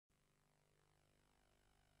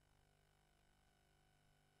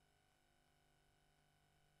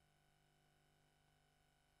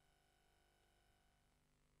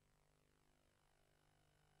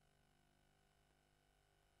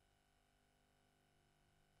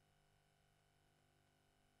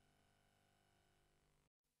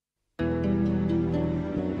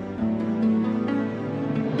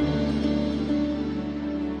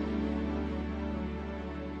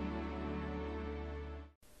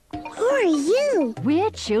are you?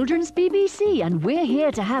 We're Children's BBC and we're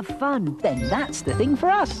here to have fun. Then that's the thing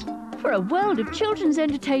for us. For a world of children's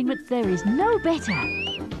entertainment, there is no better.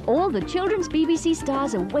 All the Children's BBC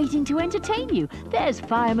stars are waiting to entertain you. There's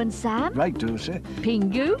Fireman Sam. Right, Dulce.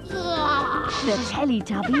 Pingu. The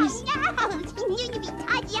Teletubbies.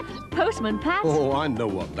 Postman Pat. Oh, I know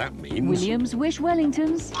what that means. William's Wish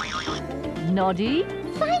Wellingtons. Noddy.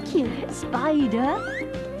 Thank you. Spider.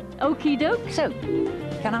 Okie doke. So,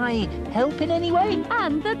 can I help in any way?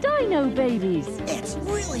 And the Dino Babies. It's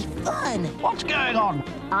really fun. What's going on?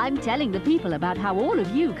 I'm telling the people about how all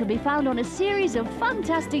of you can be found on a series of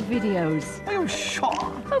fantastic videos. Are you sure?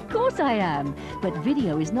 Of course I am. But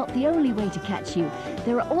video is not the only way to catch you.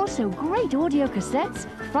 There are also great audio cassettes,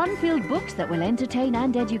 fun-filled books that will entertain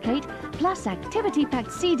and educate, plus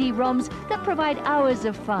activity-packed CD-ROMs that provide hours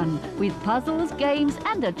of fun with puzzles, games,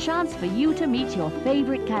 and a chance for you to meet your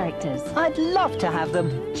favourite characters. I'd love to have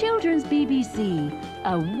them. Children's BBC,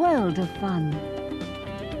 a world of fun.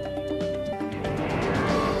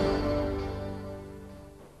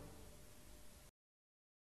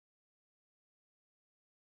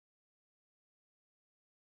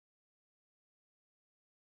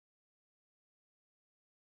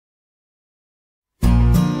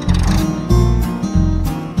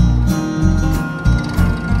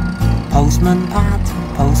 Postman Pat,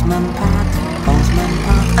 Postman Pat, Postman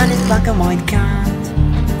Pat, and his black and white cat.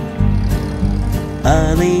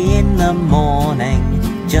 Early in the morning,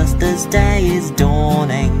 just as day is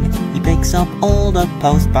dawning, he picks up all the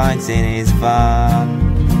post bags in his van.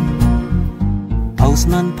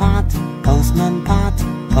 Postman Pat, Postman Pat,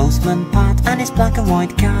 Postman Pat, and his black and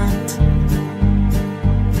white cat.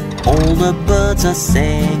 All the birds are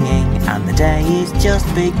singing, and the day is just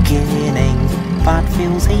beginning. Pat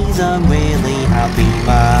feels he's a really happy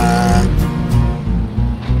man.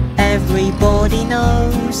 Everybody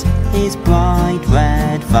knows his bright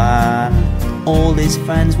red van. All his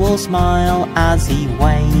friends will smile as he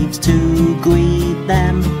waves to greet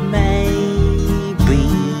them. Maybe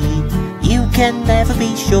you can never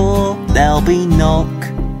be sure there'll be knock,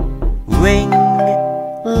 ring,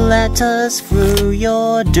 letters through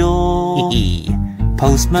your door.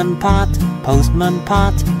 Postman Pat, Postman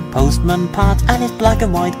Pat, Postman Pat, and his black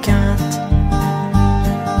and white cat.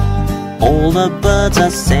 All the birds are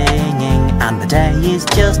singing, and the day is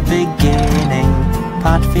just beginning.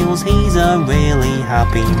 Pat feels he's a really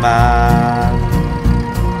happy man.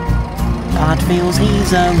 Pat feels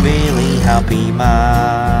he's a really happy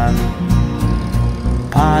man.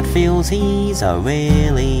 Pat feels he's a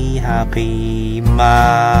really happy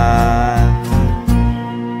man.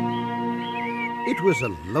 It was a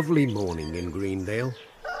lovely morning in Greendale.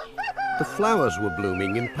 The flowers were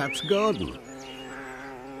blooming in Pat's garden.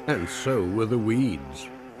 And so were the weeds.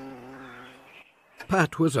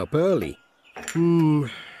 Pat was up early. The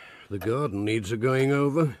garden needs a going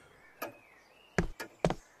over.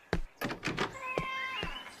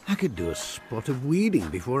 I could do a spot of weeding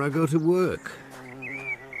before I go to work.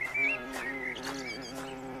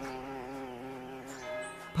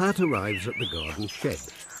 Pat arrives at the garden shed.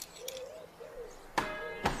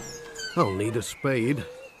 I'll need a spade.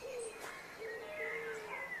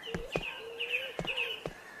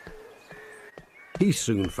 He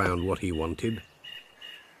soon found what he wanted.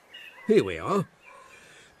 Here we are.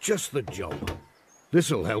 Just the job.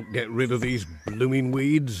 This'll help get rid of these blooming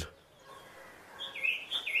weeds.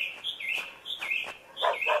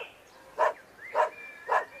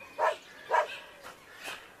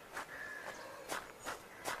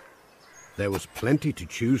 There was plenty to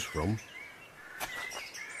choose from.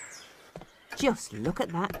 Just look at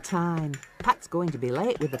that time. Pat's going to be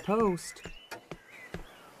late with the post.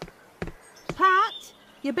 Pat,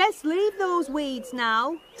 you best leave those weeds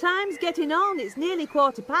now. Time's getting on. It's nearly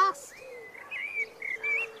 1:15.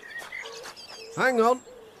 Hang on.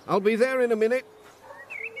 I'll be there in a minute.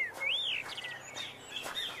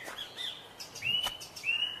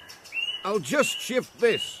 I'll just shift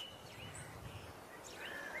this.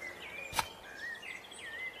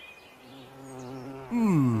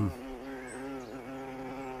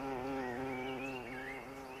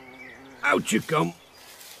 Out you come.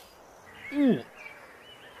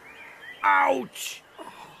 Ouch!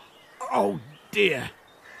 Oh dear.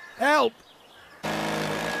 Help!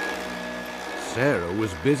 Sarah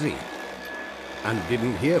was busy and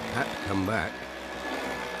didn't hear Pat come back.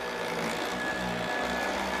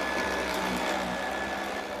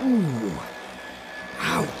 Ooh.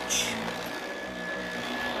 Ouch!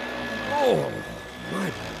 Oh,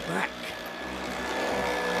 my back.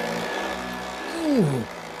 Ooh.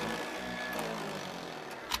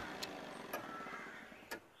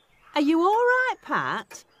 Are you all right,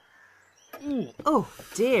 Pat? Oh,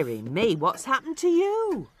 dearie me, what's happened to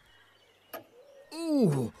you?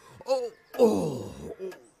 Ooh, oh,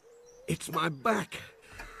 it's my back.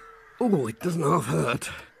 Oh, it doesn't half hurt.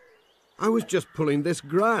 I was just pulling this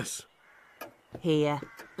grass. Here,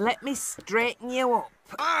 let me straighten you up.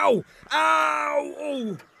 Ow!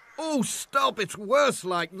 Ow! Oh, stop, it's worse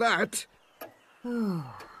like that.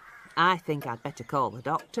 I think I'd better call the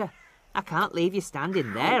doctor. I can't leave you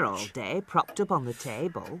standing there all day, propped up on the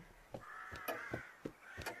table.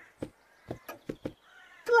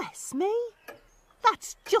 Bless me.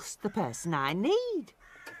 That's just the person I need.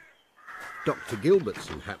 Dr.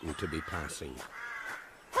 Gilbertson happened to be passing.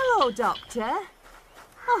 Hello, Doctor.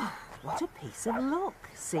 Oh, what a piece of luck,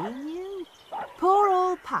 seeing you. Poor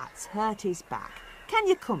old Pat's hurt his back. Can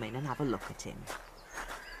you come in and have a look at him?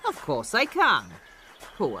 Of course I can.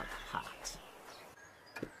 Poor Pat.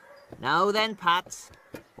 Now then, Pat,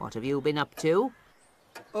 what have you been up to?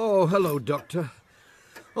 Oh, hello, Doctor.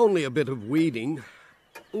 Only a bit of weeding.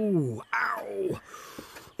 Ooh, ow!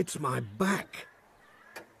 It's my back.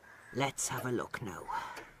 Let's have a look now.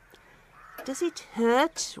 Does it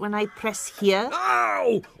hurt when I press here?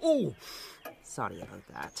 Ow! Oh! Sorry about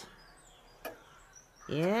that.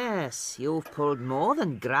 Yes, you've pulled more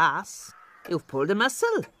than grass. You've pulled a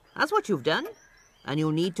muscle. That's what you've done. And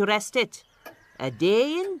you need to rest it. A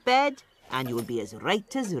day in bed and you'll be as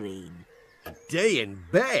right as rain. A day in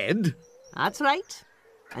bed? That's right.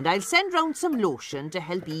 And I'll send round some lotion to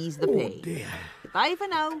help ease the pain. Oh, dear. Bye for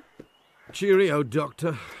now. Cheerio,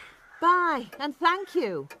 Doctor. Bye, and thank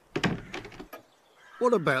you.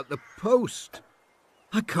 What about the post?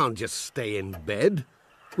 I can't just stay in bed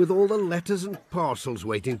with all the letters and parcels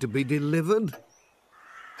waiting to be delivered.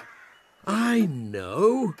 I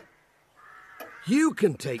know. You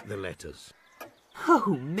can take the letters.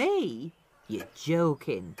 Oh, me? You're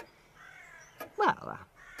joking. Well,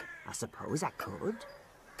 I suppose I could.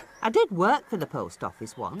 I did work for the post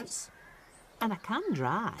office once, and I can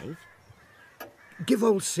drive. Give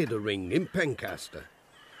old Sid a ring in Pencaster.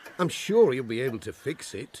 I'm sure he'll be able to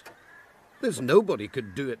fix it. There's nobody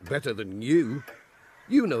could do it better than you.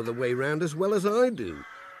 You know the way round as well as I do.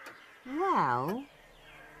 Well,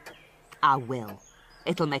 I will.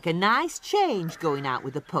 It'll make a nice change going out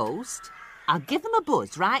with the post. I'll give them a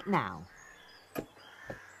buzz right now.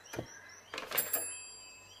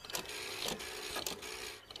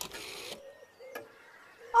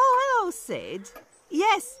 Oh, hello, Sid.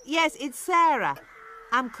 Yes, it's Sarah.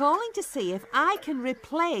 I'm calling to see if I can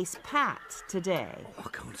replace Pat today. I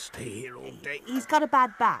can't stay here all day. He's got a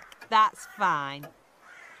bad back. That's fine.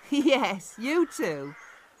 Yes, you too.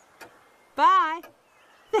 Bye.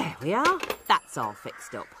 There we are. That's all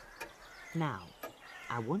fixed up. Now,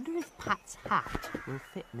 I wonder if Pat's hat will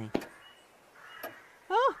fit me.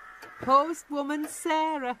 Oh, postwoman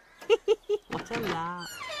Sarah. What a laugh.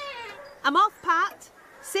 I'm off, Pat.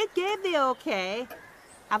 Sid gave the OK.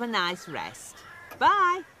 Have a nice rest.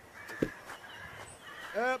 Bye.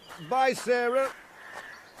 Bye, Sarah.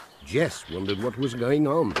 Jess wondered what was going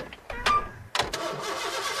on.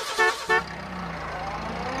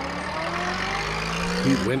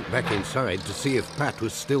 He went back inside to see if Pat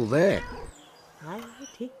was still there. I'll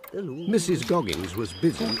take the loop. Mrs. Goggins was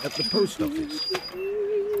busy at the post office.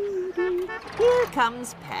 Here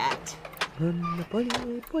comes Pat.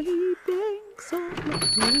 Morning,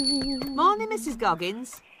 Mrs.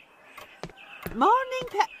 Goggins. Morning,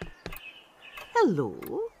 Pat. Hello.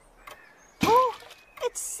 Oh,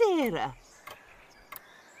 it's Sarah.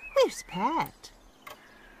 Where's Pat?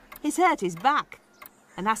 He's hurt his back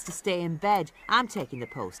and has to stay in bed. I'm taking the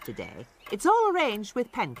post today. It's all arranged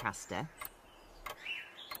with Pencaster.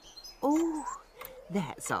 Oh,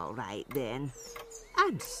 that's all right then.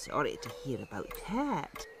 I'm sorry to hear about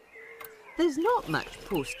Pat. There's not much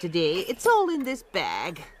post today. It's all in this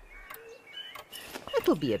bag.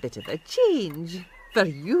 It'll be a bit of a change. For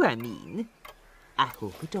you, I mean. I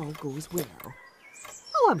hope it all goes well.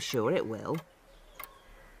 Oh, I'm sure it will.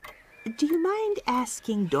 Do you mind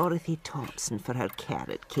asking Dorothy Thompson for her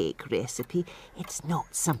carrot cake recipe? It's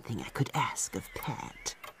not something I could ask of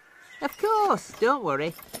Pat. Of course, don't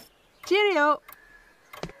worry. Cheerio.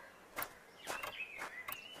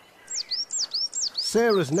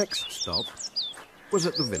 Sarah's next stop was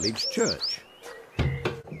at the village church.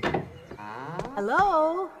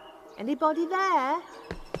 Hello? Anybody there?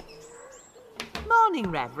 Morning,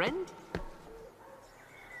 Reverend.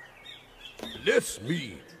 Bless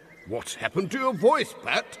me. What's happened to your voice,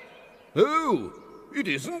 Pat? Oh, it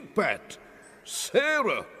isn't Pat.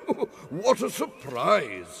 Sarah. What a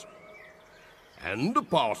surprise. And a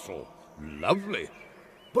parcel. Lovely.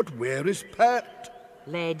 But where is Pat?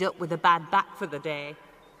 Laid up with a bad back for the day.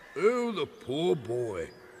 Oh, the poor boy.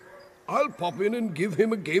 I'll pop in and give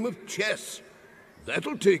him a game of chess.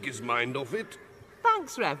 That'll take his mind off it.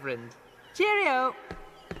 Thanks, Reverend. Cheerio.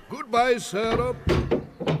 Goodbye, Sarah.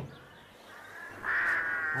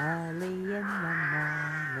 Early in the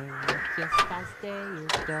morning, just as day is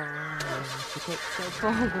dawning, she picks a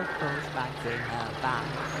ball of postbags in her bag.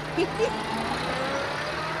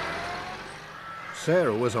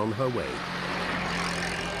 Sarah was on her way.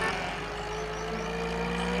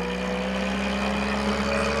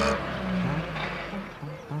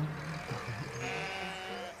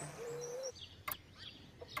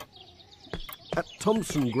 At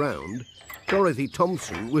Thompson Ground, Dorothy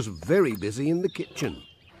Thompson was very busy in the kitchen.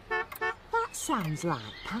 That sounds like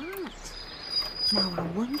Pat. Now I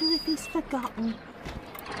wonder if he's forgotten.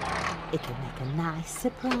 It'll make a nice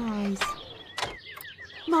surprise.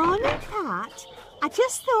 Morning, Pat. I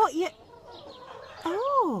just thought you...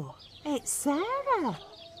 Oh, it's Sarah.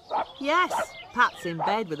 Yes, Pat's in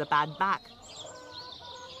bed with a bad back.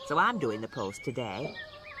 So I'm doing the post today.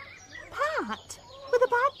 Pat? With a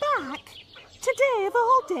bad back? Today of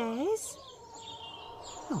all days?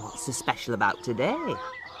 Oh, what's so special about today?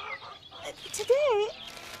 Today?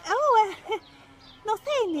 Oh,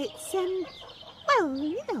 nothing. It's, well,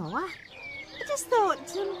 you know, I just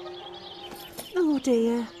thought, oh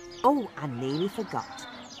dear. Oh, I nearly forgot.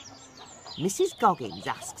 Mrs. Goggins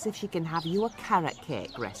asks if she can have you a carrot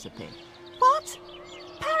cake recipe. What?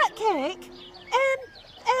 Parrot cake?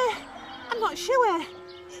 I'm not sure.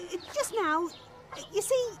 Just now, you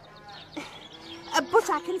see... but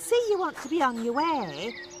I can see you want to be on your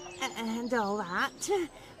way, and all that.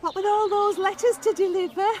 What with all those letters to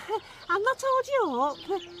deliver, I'll not hold you up.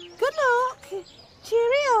 Good luck.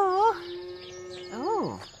 Cheerio.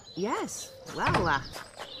 Oh, yes. Well,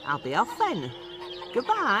 I'll be off then.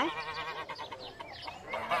 Goodbye.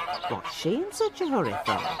 What's she in such a hurry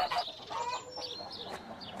for?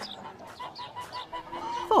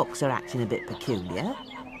 Folks are acting a bit peculiar.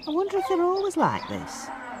 I wonder if they're always like this.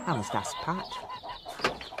 I must ask Pat.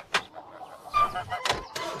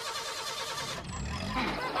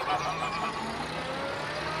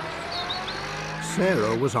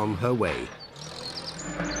 Sarah was on her way.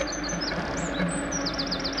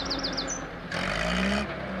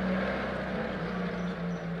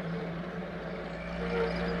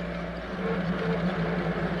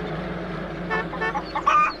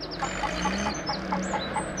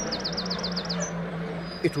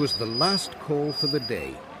 It was the last call for the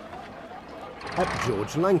day at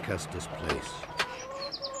George Lancaster's place.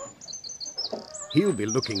 He'll be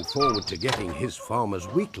looking forward to getting his Farmer's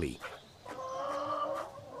Weekly.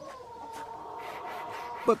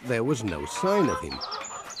 But there was no sign of him.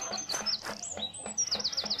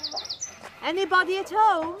 Anybody at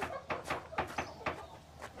home?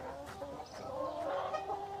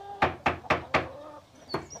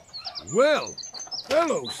 Well,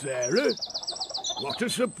 hello, Sarah. What a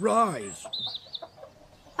surprise.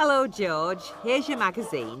 Hello, George. Here's your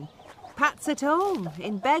magazine. Pat's at home,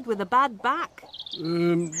 in bed with a bad back.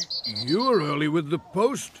 You were early with the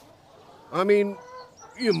post. I mean,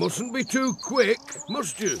 you mustn't be too quick,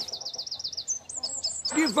 must you?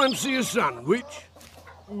 Do you fancy a sandwich?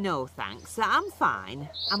 No, thanks. I'm fine.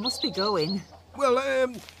 I must be going.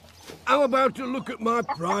 Well, how about to look at my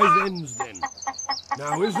prize ends, then?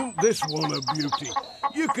 Now, isn't this one a beauty?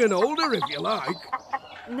 You can hold her if you like.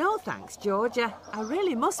 No, thanks, George. I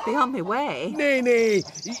really must be on my way. Nay,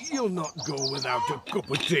 you'll not go without a cup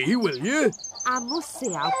of tea, will you? I must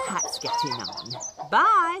see how Pat's getting on.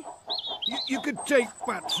 Bye. You could take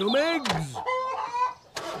Pat some eggs.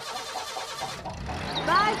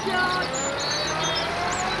 Bye, George.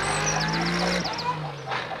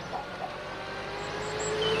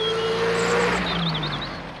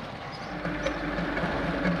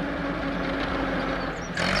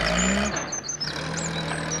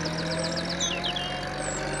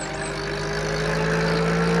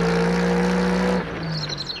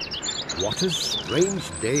 What a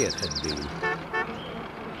strange day it had been.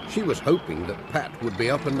 She was hoping that Pat would be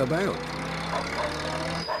up and about.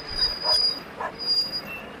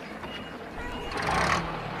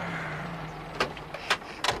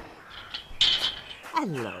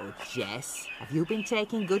 Hello, Jess. Have you been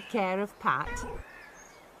taking good care of Pat?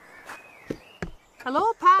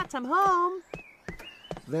 Hello, Pat. I'm home.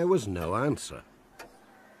 There was no answer.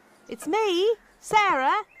 It's me,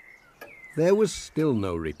 Sarah. There was still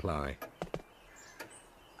no reply.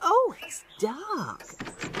 Oh, it's dark.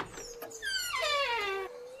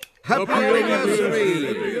 Happy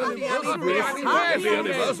anniversary! Happy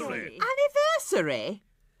anniversary! Anniversary?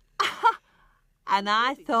 And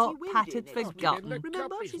I thought Pat had forgotten.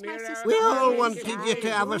 Remember? We all wanted you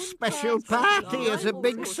to have a special party as a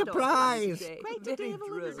big surprise.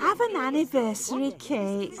 Have an anniversary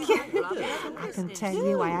cake. I can tell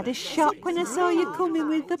you I had a shock when I saw you coming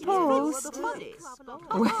with the post.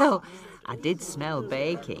 Well, I did smell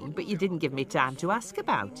baking, but you didn't give me time to ask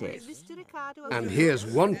about it. And here's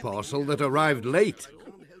one parcel that arrived late.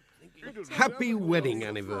 Happy wedding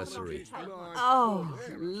anniversary. Oh,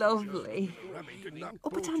 lovely. Oh,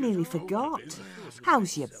 but I nearly forgot.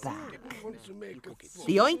 How's your back?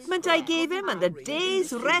 The ointment I gave him and the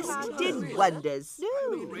day's rest did wonders.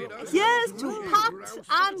 Here's to Pat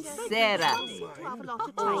and Sarah.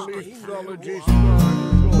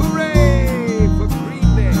 Hooray for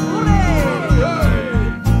Greendale! Hooray!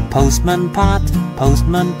 Postman Pat,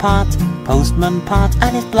 Postman Pat, Postman Pat,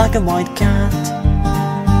 and his black and white cat.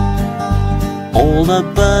 All the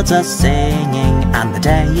birds are singing and the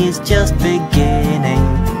day is just beginning.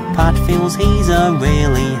 Pat feels he's a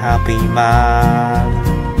really happy man.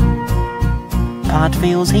 Pat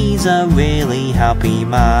feels he's a really happy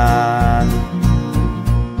man.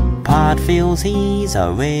 Pat feels he's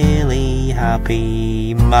a really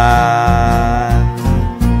happy man.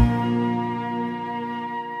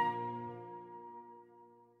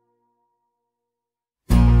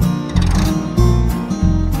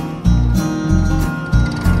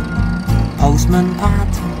 Postman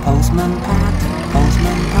Pat, Postman Pat,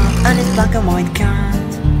 Postman Pat, and his black and white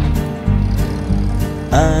cat.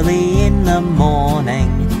 Early in the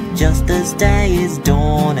morning, just as day is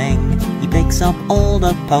dawning, he picks up all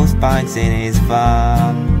the post bags in his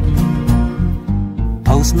van.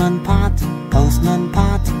 Postman Pat, Postman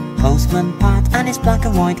Pat, Postman Pat, and his black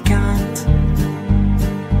and white cat.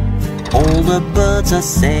 All the birds are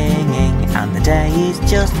singing and the day is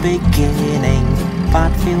just beginning.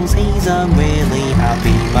 Pat feels he's a really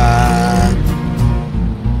happy man.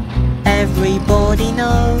 Everybody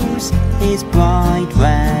knows his bright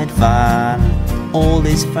red van. All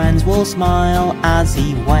his friends will smile as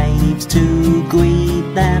he waves to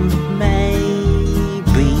greet them.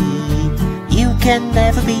 Maybe you can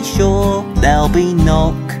never be sure there'll be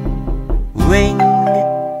knock, ring,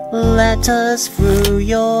 letters through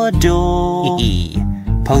your door.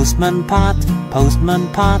 Postman Pat, Postman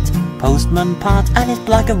Pat, Postman Pat, and his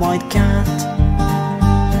black and white cat.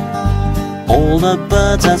 All the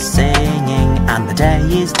birds are singing and the day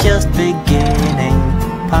is just beginning.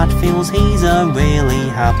 Pat feels he's a really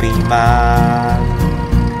happy man.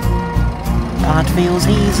 Pat feels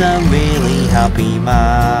he's a really happy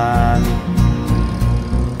man.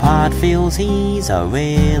 Pat feels he's a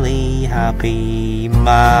really happy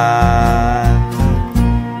man.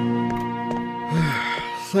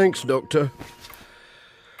 Thanks, Doctor.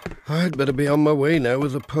 I'd better be on my way now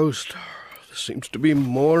with the post. There seems to be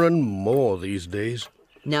more and more these days.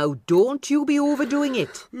 Now, don't you be overdoing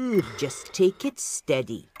it. Just take it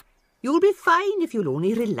steady. You'll be fine if you'll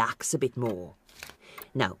only relax a bit more.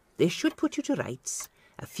 Now, this should put you to rights.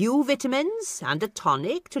 A few vitamins and a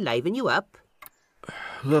tonic to liven you up.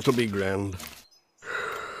 That'll be grand.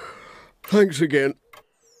 Thanks again.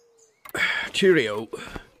 Cheerio.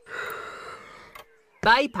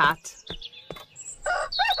 Bye, Pat.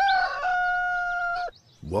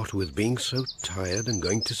 What with being so tired and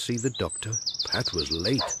going to see the doctor, Pat was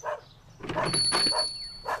late.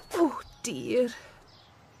 Oh, dear.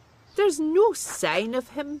 There's no sign of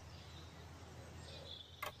him.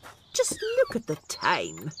 Just look at the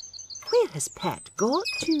time. Where has Pat got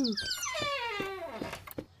to?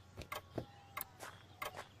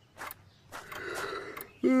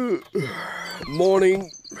 Morning,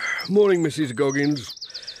 Mrs. Goggins.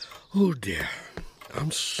 Oh dear,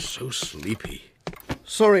 I'm so sleepy.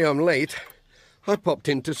 Sorry I'm late. I popped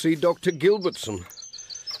in to see Dr. Gilbertson.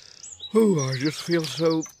 Oh, I just feel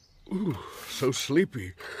so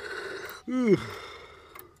sleepy.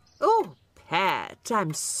 Oh, Pat,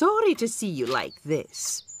 I'm sorry to see you like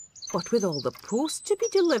this. What with all the post to be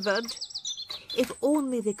delivered. If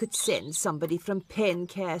only they could send somebody from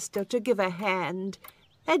Pencaster to give a hand.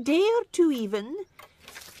 A day or two even.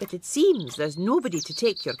 But it seems there's nobody to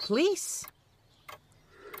take your place.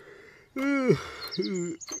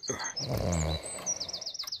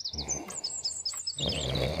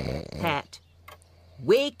 Pat.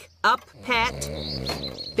 Wake up, Pat.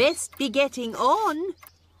 Best be getting on.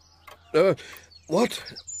 What?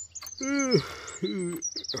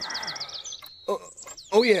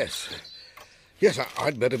 Oh, yes. Yes,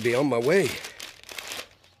 I'd better be on my way.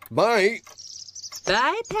 Bye.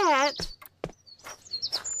 Bye, Pat.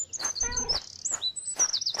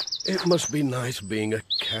 It must be nice being a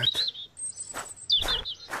cat.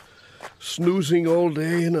 Snoozing all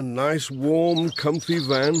day in a nice, warm, comfy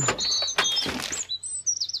van.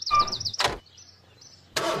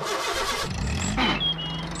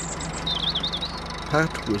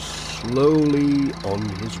 Pat was slowly on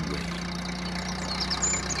his way.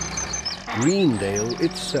 Greendale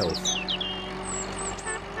itself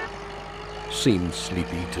seemed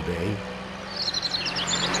sleepy today.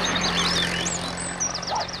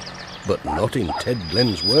 But not in Ted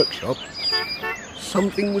Glenn's workshop.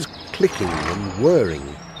 Something was clicking and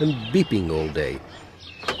whirring and beeping all day.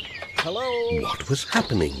 Hello? What was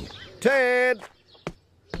happening? Ted!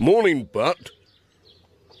 Morning, Pat.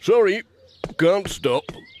 Sorry, can't stop.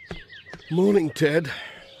 Morning, Ted.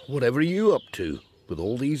 Whatever are you up to with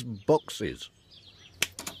all these boxes?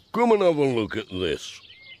 Come and have a look at this.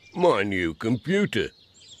 My new computer.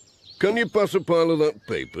 Can you pass a pile of that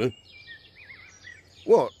paper?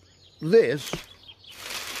 What? This?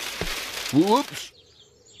 Whoops!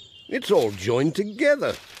 It's all joined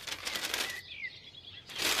together.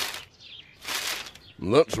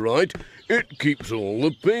 That's right. It keeps all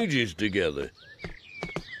the pages together.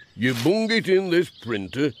 You bung it in this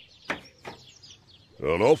printer,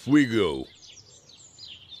 and off we go.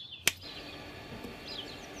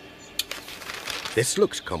 This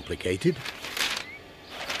looks complicated.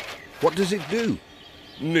 What does it do?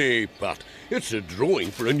 Nay, Pat, it's a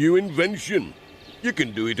drawing for a new invention. You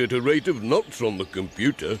can do it at a rate of knots on the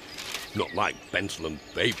computer. Not like pencil and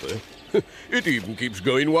paper. It even keeps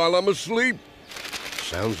going while I'm asleep.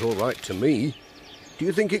 Sounds all right to me. Do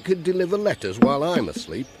you think it could deliver letters while I'm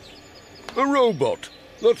asleep? A robot.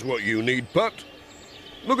 That's what you need, Pat.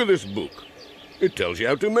 Look at this book. It tells you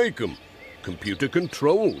how to make them. Computer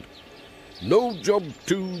controlled. No job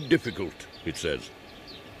too difficult, it says.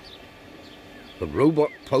 A robot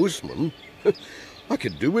postman? I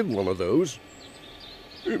could do with one of those.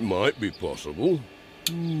 It might be possible.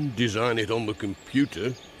 Design it on the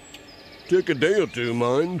computer. Take a day or two,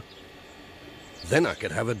 mind. Then I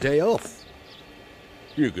could have a day off.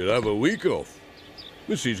 You could have a week off.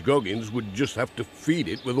 Mrs. Goggins would just have to feed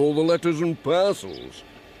it with all the letters and parcels.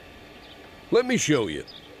 Let me show you.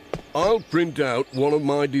 I'll print out one of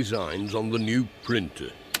my designs on the new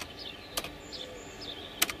printer.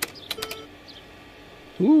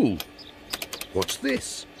 Ooh, what's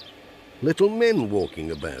this? Little men walking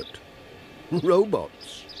about.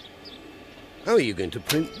 Robots. How are you going to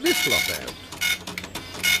print this lot out?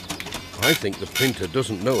 I think the printer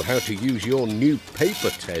doesn't know how to use your new paper,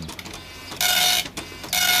 Ted.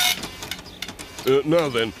 Now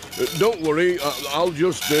then, don't worry, I'll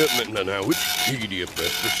just... Now, which key do you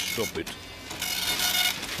press to stop it?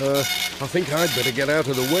 I think I'd better get out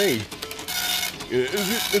of the way.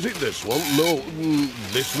 Is it this one? No,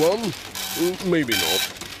 this one? Maybe not.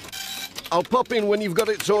 I'll pop in when you've got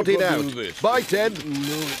it sorted out. Bye, Ted. No,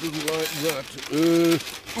 it doesn't like that.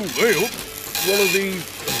 Well, one of these...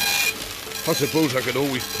 I suppose I could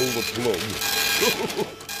always pull the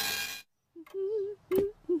plug.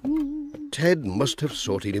 Ted must have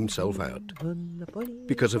sorted himself out,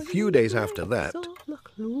 because a few days after that,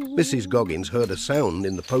 Mrs. Goggins heard a sound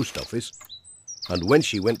in the post office, and when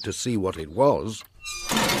she went to see what it was...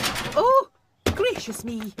 Oh, gracious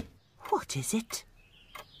me! What is it?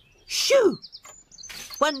 Shoo!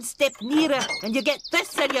 One step nearer and you get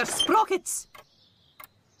this in your sprockets.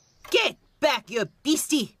 Get back, you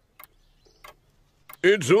beastie!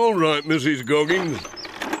 It's all right, Mrs. Goggins.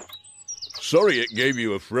 Sorry it gave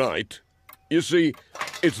you a fright. You see,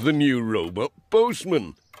 it's the new robot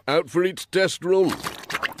postman, out for its test run,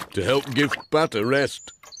 to help give Pat a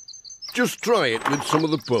rest. Just try it with some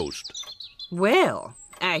of the post. Well,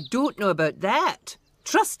 I don't know about that.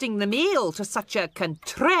 Trusting the mail to such a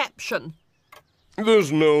contraption.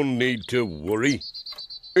 There's no need to worry.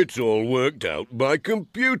 It's all worked out by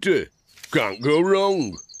computer. Can't go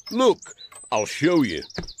wrong. Look, I'll show you.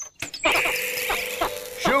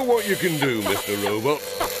 Show what you can do, Mr. Robot.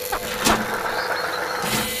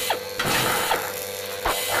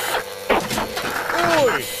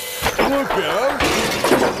 Oi! Look out!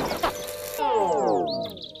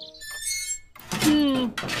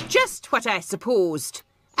 Just what I supposed.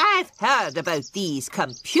 I've heard about these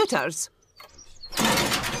computers.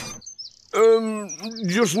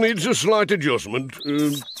 Just needs a slight adjustment.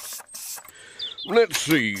 Let's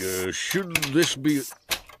see, should this be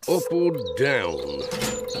up or down?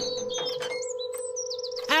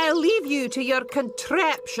 I'll leave you to your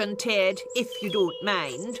contraption, Ted, if you don't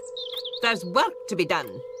mind. There's work to be done.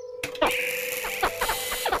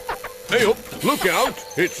 Hey up, look out,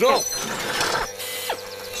 it's off.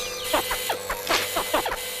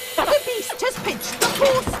 The beast has pinched the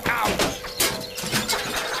post. Out.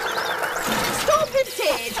 Stop him,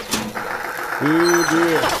 Ted. Oh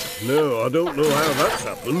dear, no, I don't know how that's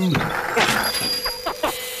happened.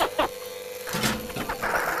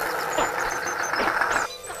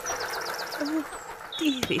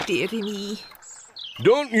 Deary, deary me.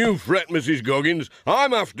 Don't you fret, Mrs. Goggins.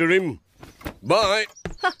 I'm after him. Bye.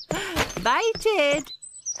 Bye, Ted.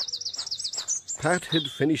 Pat had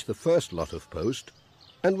finished the first lot of post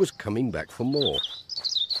and was coming back for more.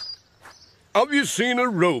 Have you seen a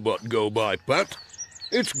robot go by, Pat?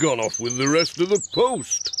 It's gone off with the rest of the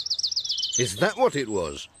post. Is that what it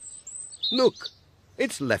was? Look,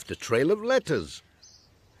 it's left a trail of letters.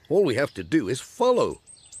 All we have to do is follow.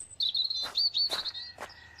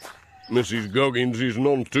 Mrs. Goggins is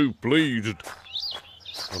none too pleased.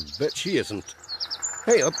 I'll bet she isn't.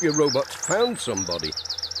 Hey up, your robot's found somebody.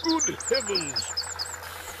 Good heavens!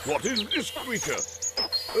 What is this creature?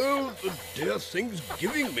 Oh, the dear thing's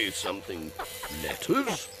giving me something.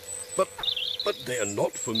 Letters? But they're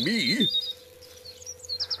not for me.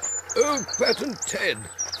 Oh, Pat and Ted,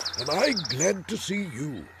 am I glad to see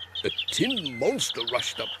you. A tin monster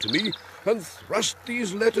rushed up to me and thrust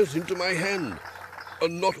these letters into my hand.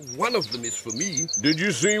 And not one of them is for me. Did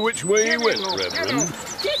you see which way he went, Reverend?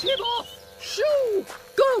 Get him off! Shoo!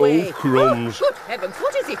 Go away! Oh, crumbs. Oh, good heavens,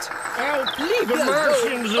 what is it? Help! Leave The us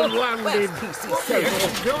Martians go. have landed. Where's PC What the Silver?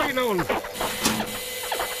 heck's going on?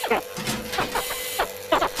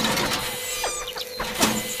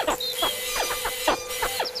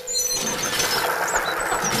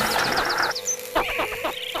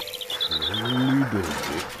 Only do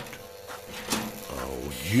it.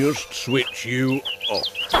 I'll just switch you off.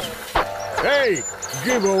 Hey,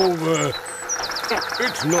 give over.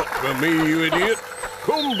 It's not for me, you idiot.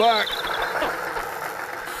 Come back.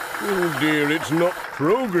 Oh dear, it's not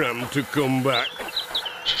programmed to come back.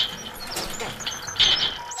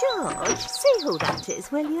 George, see who that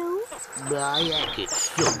is, will you? My heck, it's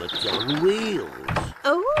stomach's on wheels.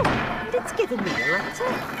 Oh, and it's given me a letter.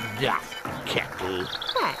 Daft kettle.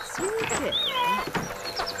 That's you do.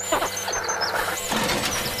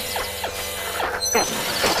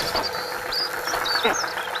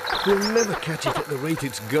 We'll never catch it at the rate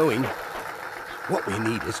it's going. What we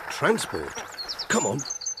need is transport. Come on.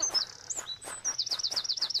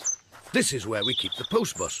 This is where we keep the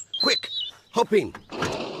post bus. Quick, hop in.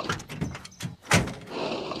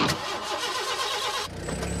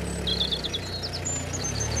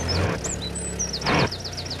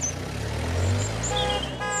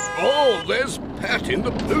 Oh, there's Pat in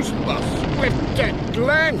the post bus. With that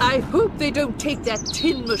Glen. I hope they don't take that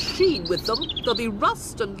tin machine with them. There'll be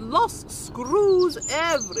rust and lost screws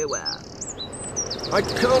everywhere. I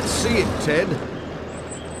can't see it, Ted.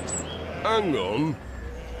 Hang on.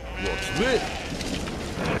 What's this?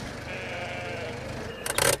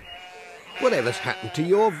 Whatever's happened to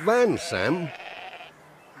your van, Sam?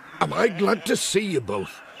 Am I glad to see you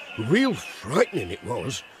both. Real frightening it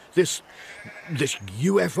was. This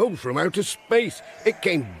UFO from outer space. It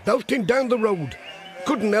came belting down the road.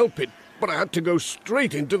 Couldn't help it, but I had to go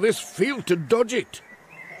straight into this field to dodge it.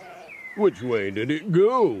 Which way did it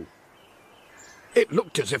go? It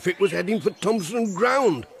looked as if it was heading for Thompson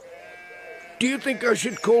Ground. Do you think I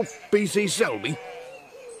should call PC Selby?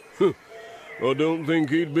 I don't think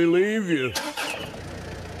he'd believe you.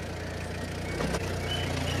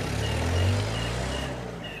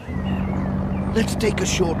 Let's take a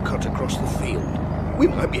shortcut across the field. We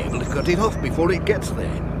might be able to cut it off before it gets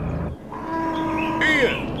there.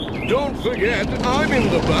 Here, don't forget, I'm in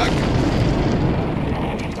the back.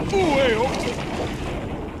 Way up.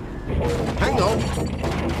 Hang on.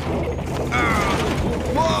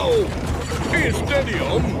 Whoa! Here, steady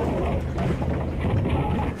on.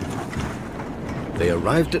 They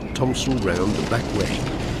arrived at Thompson round the back way.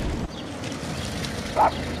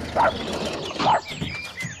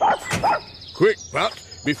 Quick, Pat,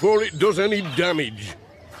 before it does any damage.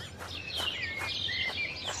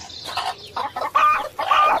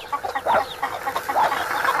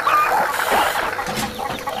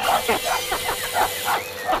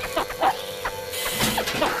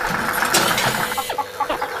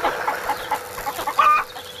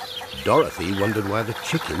 Dorothy wondered why the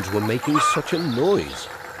chickens were making such a noise.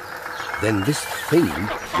 Then this thing,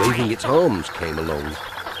 waving its arms, came along.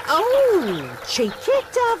 Oh, cheeky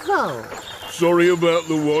devil. Sorry about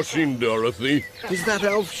the washing, Dorothy. Is that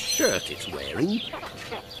elf's shirt it's wearing?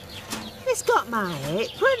 It's got my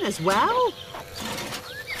apron as well.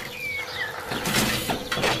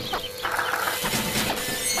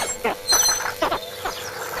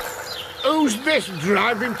 Who's this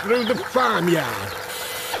driving through the farmyard?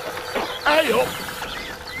 Hey up!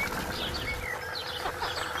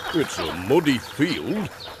 It's a muddy field.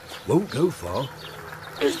 Won't go far.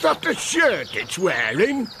 Is that the shirt it's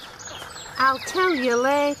wearing? I'll tell you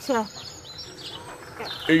later.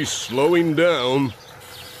 He's slowing down.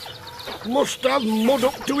 Must have mud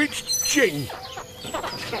up to its chin.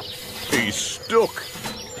 He's stuck.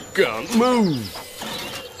 Can't move.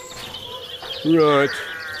 Right.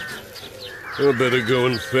 I better go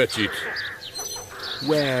and fetch it.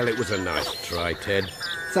 Well, it was a nice try, Ted.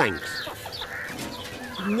 Thanks.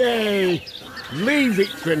 Nay, leave it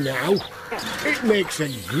for now. It makes a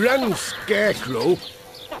grand scarecrow.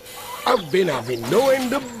 I've been having no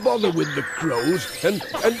end of bother with the crows, and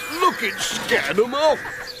look, it scared them off.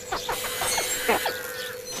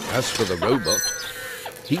 As for the robot,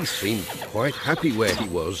 he seemed quite happy where he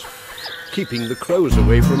was, keeping the crows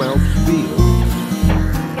away from Alf's field.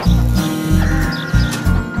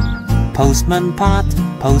 Postman Pat,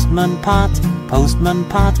 Postman Pat, Postman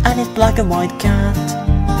Pat, and his black and white cat.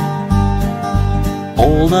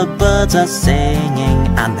 All the birds are singing,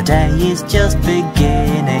 and the day is just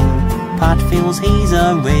beginning. Pat feels he's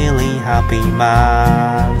a really happy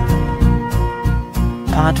man.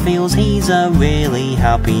 Pat feels he's a really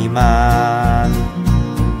happy man.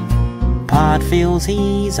 Pat feels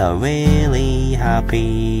he's a really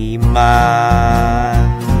happy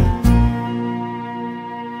man.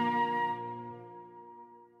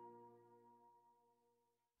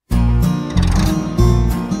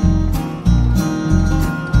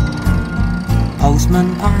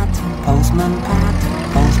 Postman Pat, Postman Pat,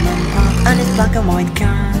 Postman Pat, and his black and white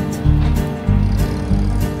cat.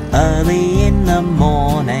 Early in the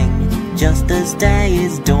morning, just as day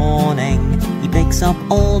is dawning, he picks up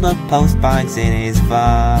all the post bags in his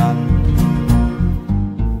van.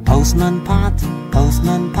 Postman Pat,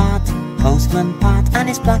 Postman Pat, Postman Pat, and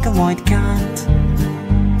his black and white cat.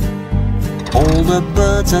 All the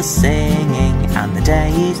birds are singing, and the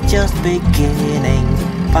day is just beginning.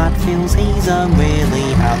 Pat feels he's a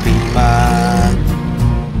really happy man.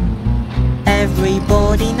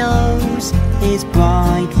 Everybody knows his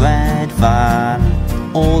bright red van.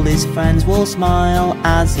 All his friends will smile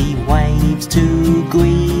as he waves to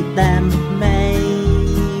greet them.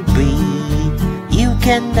 Maybe you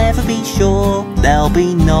can never be sure there'll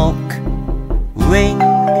be knock, ring,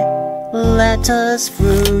 letters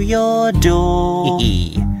through your door.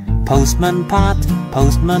 Postman Pat,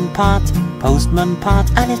 Postman Pat, Postman Pat,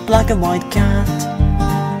 and his black and white cat.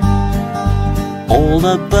 All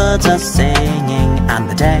the birds are singing, and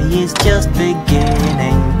the day is just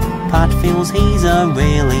beginning. Pat feels he's a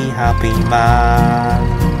really happy man.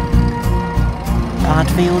 Pat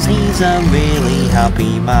feels he's a really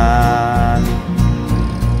happy man.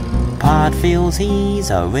 Pat feels he's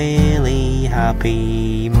a really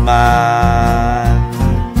happy man.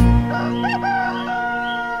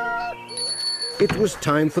 It was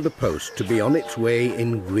time for the post to be on its way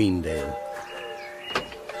in Greendale.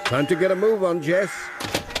 Time to get a move on, Jess.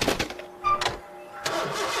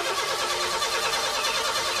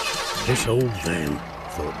 This old van,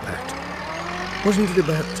 thought Pat. Wasn't it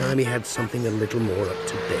about time he had something a little more up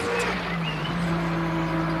to date?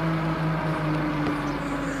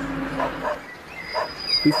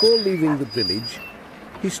 Before leaving the village,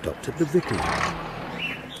 he stopped at the vicarage.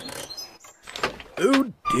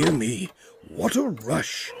 Oh, dear me. What a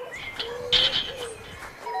rush.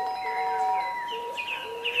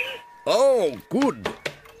 Oh, good.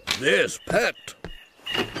 There's Pat.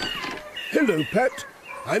 Hello, Pat.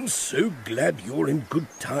 I'm so glad you're in good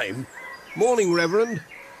time. Morning, Reverend.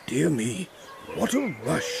 Dear me, what a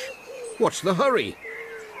rush. What's the hurry?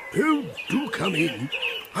 Oh, do come in.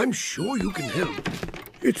 I'm sure you can help.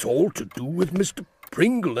 It's all to do with Mr.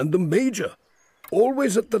 Pringle and the Major.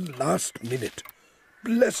 Always at the last minute.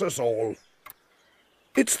 Bless us all.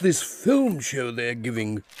 It's this film show they're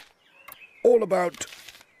giving. All about...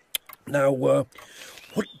 Now, what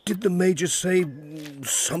did the Major say?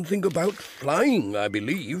 Something about flying, I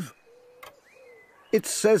believe. It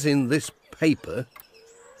says in this paper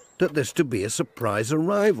that there's to be a surprise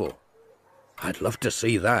arrival. I'd love to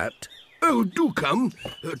see that. Oh, do come.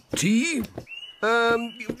 Tea?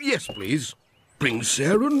 Yes, please. Bring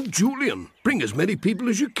Sarah and Julian. Bring as many people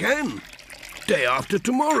as you can. Day after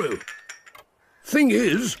tomorrow. Thing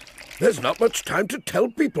is, there's not much time to tell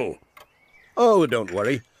people. Oh, don't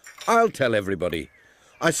worry. I'll tell everybody.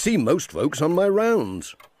 I see most folks on my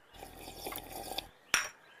rounds.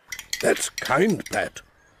 That's kind, Pat.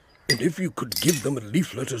 And if you could give them a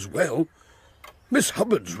leaflet as well. Miss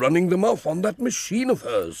Hubbard's running them off on that machine of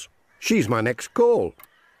hers. She's my next call.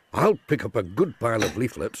 I'll pick up a good pile of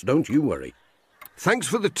leaflets, don't you worry. Thanks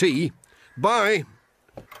for the tea. Bye.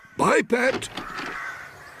 Bye, Pat.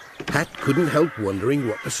 Pat couldn't help wondering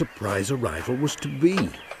what the surprise arrival was to be.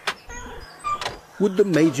 Would the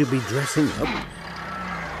Major be dressing up?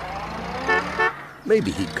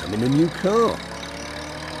 Maybe he'd come in a new car.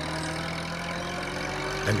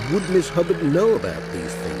 And would Miss Hubbard know about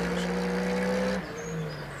these things?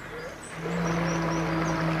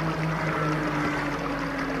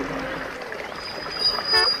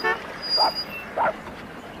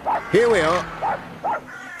 Here we are.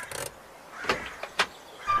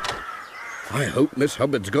 I hope Miss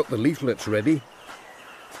Hubbard's got the leaflets ready.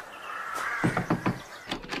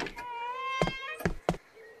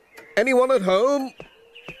 Anyone at home?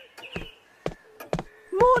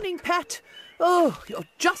 Morning, Pat. Oh, you're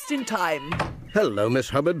just in time. Hello, Miss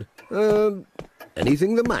Hubbard.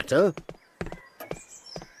 Anything the matter?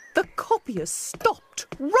 The copier stopped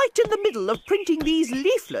right in the middle of printing these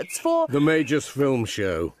leaflets for... The Major's film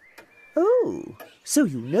show. Oh, so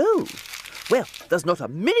you know. Well, there's not a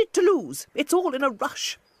minute to lose. It's all in a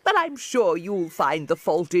rush. But I'm sure you'll find the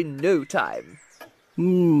fault in no time.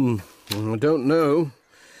 I don't know.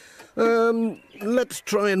 Let's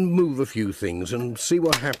try and move a few things and see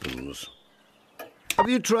what happens. Have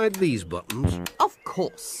you tried these buttons? Of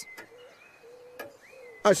course.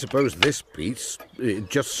 I suppose this piece, it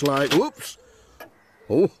just slides... Whoops!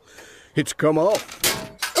 Oh, it's come off.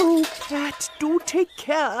 Oh, Pat, do take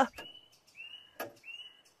care.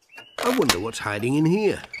 I wonder what's hiding in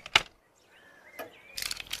here.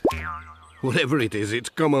 Whatever it is, it's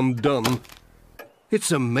come undone.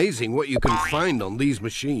 It's amazing what you can find on these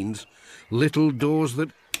machines. Little doors that...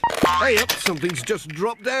 Hey, up, something's just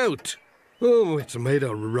dropped out. Oh, it's made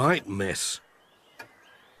a right mess.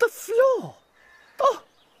 The floor. Oh,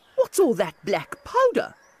 what's all that black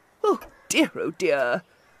powder? Oh, dear, oh, dear.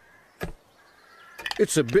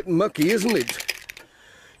 It's a bit mucky, isn't it?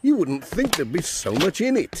 You wouldn't think there'd be so much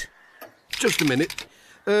in it. Just a minute.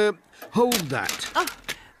 Hold that.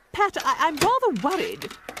 Pat, I'm rather worried.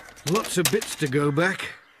 Lots of bits to go back.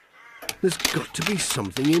 There's got to be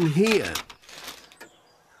something in here.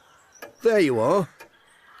 There you are.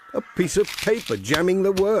 A piece of paper jamming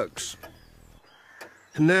the works.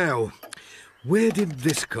 Now, where did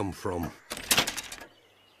this come from?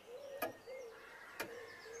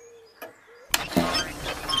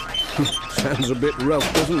 Sounds a bit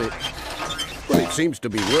rough, doesn't it? Well, it seems to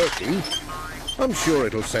be working. I'm sure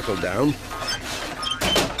it'll settle down.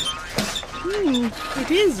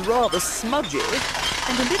 It is rather smudgy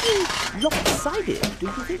and a little lopsided,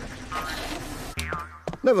 don't you think?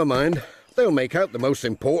 Never mind. They'll make out the most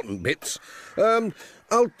important bits.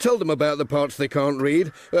 I'll tell them about the parts they can't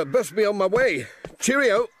read. Best be on my way.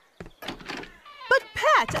 Cheerio. But,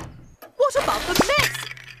 Pat, what about the mess?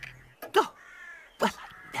 Oh, well,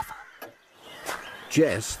 I never.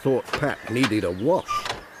 Jess thought Pat needed a wash.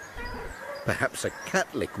 Perhaps a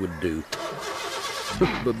cat lick would do.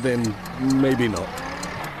 But then, maybe not.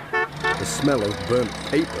 The smell of burnt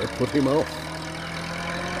paper put him off.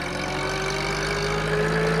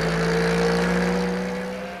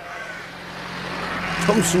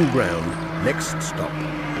 Thompson Ground, next stop.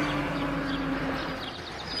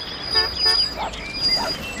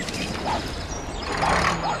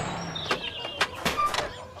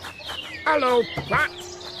 Hello, Pat.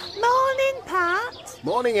 Morning, Pat.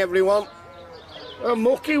 Morning, everyone. A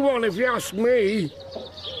mucky one, if you ask me.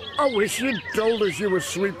 I wish you'd told us you were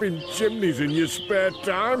sweeping chimneys in your spare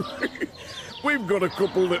time. We've got a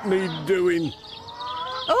couple that need doing.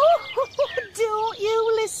 Oh, don't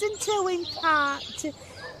you listen to him, Pat.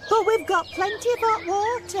 But we've got plenty of hot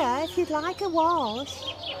water if you'd like a wash.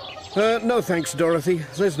 No thanks, Dorothy.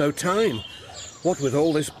 There's no time. What with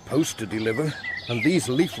all this post to deliver and these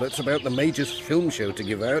leaflets about the Major's film show to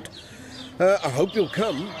give out, I hope you'll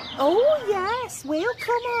come. Oh, yes, we'll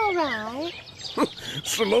come all right.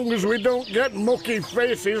 So long as we don't get mucky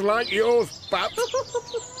faces like yours, Pat.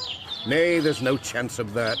 Nay, there's no chance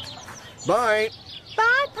of that. Bye.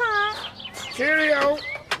 Bye, Pat. Cheerio.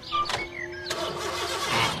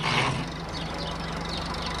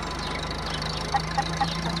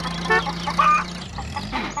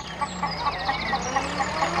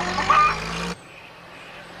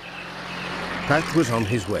 Pat was on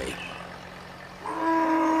his way.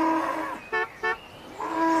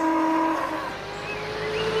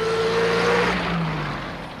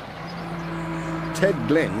 Ted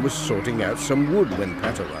Glenn was sorting out some wood when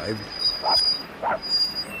Pat arrived.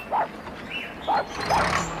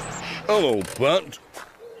 Hello, Pat.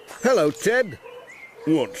 Hello, Ted.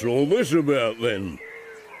 What's all this about, then?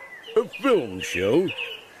 A film show?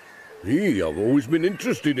 Gee, I've always been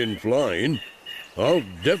interested in flying. I'll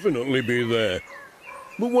definitely be there.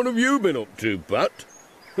 But what have you been up to, Pat?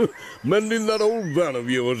 Mending that old van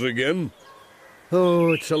of yours again?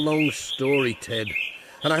 Oh, it's a long story, Ted.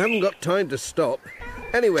 And I haven't got time to stop.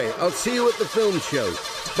 Anyway, I'll see you at the film show.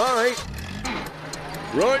 Bye.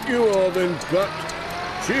 Right you are then, Pat.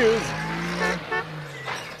 Cheers.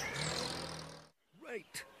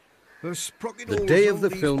 Right. The day of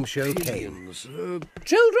the film show came.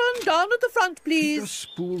 Children, down at the front, The please.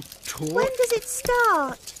 spool taut. When does it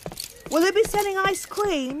start? Will they be selling ice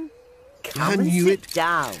cream? I Come and knew sit it.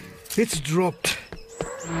 down. It's dropped.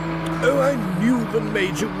 Oh, I knew the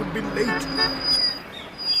Major would be late.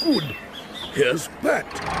 Good. Here's Pat.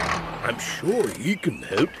 I'm sure he can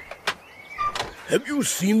help. Have you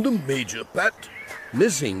seen the Major, Pat?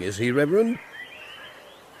 Missing, is he, Reverend?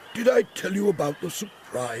 Did I tell you about the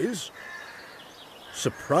surprise?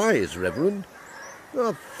 Surprise, Reverend?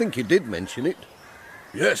 I think you did mention it.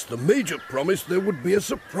 Yes, the Major promised there would be a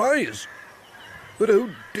surprise. But oh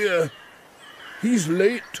dear, he's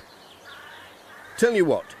late. Tell you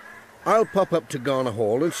what, I'll pop up to Garner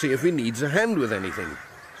Hall and see if he needs a hand with anything.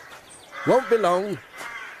 Won't be long.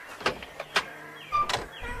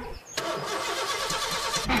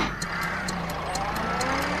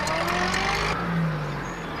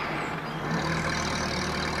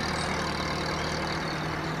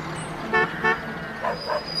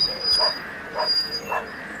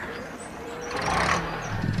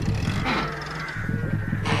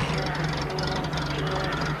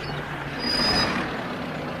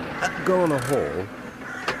 At Garner Hall,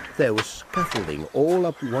 there was scaffolding all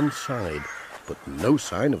up one side, but no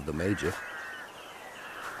sign of the Major.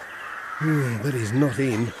 But he's not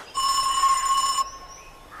in.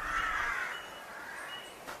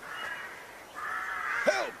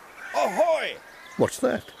 Help! Ahoy! What's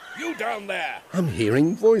that? You down there! I'm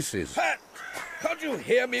hearing voices. Pat! Can't you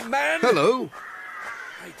hear me, man? Hello?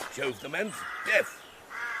 By Jove, the man's deaf.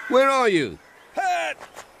 Where are you? Pat!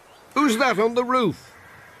 Who's that on the roof?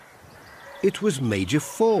 It was Major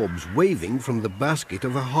Forbes waving from the basket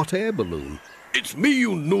of a hot air balloon. It's me,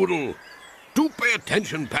 you noodle. Do pay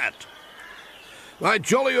attention, Pat. My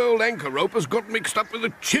jolly old anchor rope has got mixed up with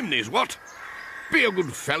the chimneys, what? Be a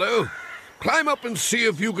good fellow. Climb up and see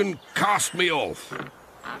if you can cast me off.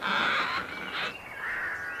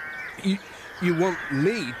 You want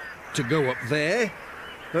me to go up there?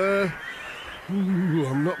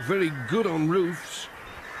 I'm not very good on roofs.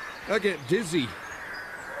 I get dizzy.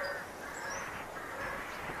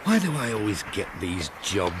 Why do I always get these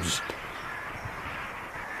jobs?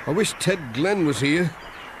 I wish Ted Glenn was here.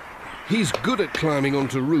 He's good at climbing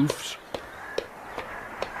onto roofs.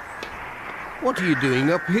 What are you doing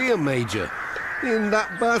up here, Major? In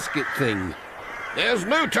that basket thing? There's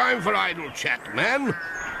no time for idle chat, man.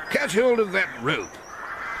 Catch hold of that rope.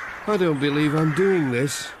 I don't believe I'm doing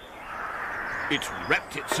this. It's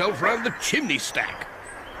wrapped itself round the chimney stack.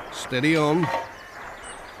 Steady on.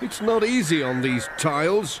 It's not easy on these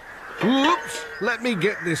tiles. Whoops! Let me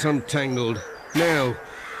get this untangled. Now,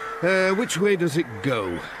 which way does it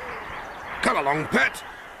go? Come along, Pat.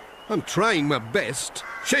 I'm trying my best.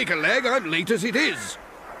 Shake a leg, I'm late as it is.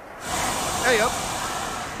 Hey up!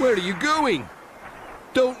 Where are you going?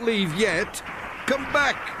 Don't leave yet. Come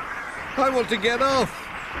back. I want to get off.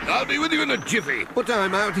 I'll be with you in a jiffy. But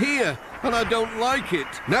I'm out here, and I don't like it.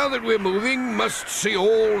 Now that we're moving, must see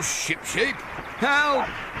all shipshape. Help!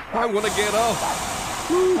 I want to get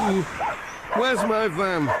off. Ooh, where's my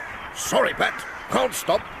van? Sorry, Pat. Can't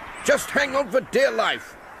stop. Just hang on for dear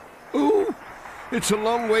life. Ooh, it's a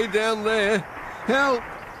long way down there. Help!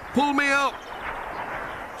 Pull me up.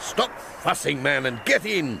 Stop fussing, man, and get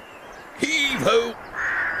in. Heave-ho!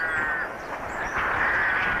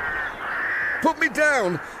 Put me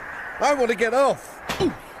down. I want to get off.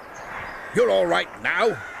 Ooh. You're all right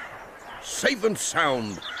now. Safe and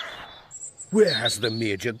sound. Where has the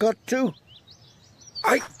Major got to?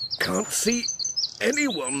 I can't see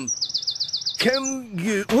anyone. Can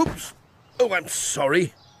you... Oops. Oh, I'm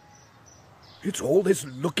sorry. It's all this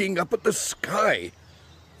looking up at the sky.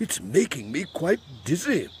 It's making me quite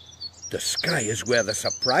dizzy. The sky is where the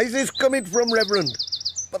surprise is coming from, Reverend.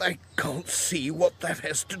 But I can't see what that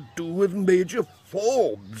has to do with Major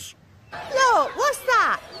Forbes. Look, what's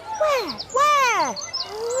that? Where?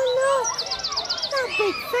 Oh, look. That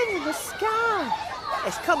big thing in the sky.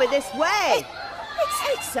 It's coming this way.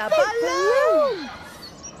 It's a balloon.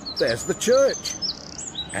 There's the church.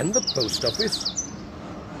 And the post office.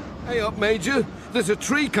 Hey up, Major. There's a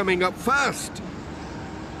tree coming up fast.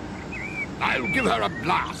 I'll give her a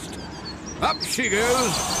blast. Up she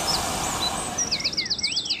goes.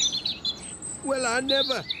 Well, I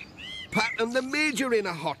never. Pat and the Major in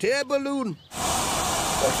a hot air balloon.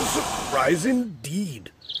 What a surprise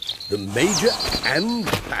indeed. The Major and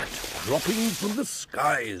Pat dropping from the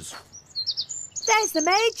skies. There's the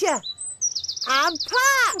Major. And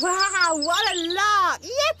Pat. Wow, what a lark.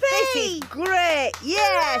 Yippee! This is great.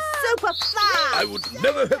 Yeah, super fast. I would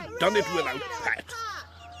never have done it without Pat.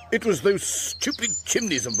 It was those stupid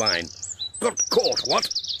chimneys of mine. Got caught, what?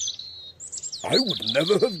 I would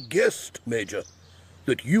never have guessed, Major,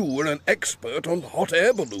 that you were an expert on hot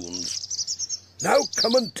air balloons. Now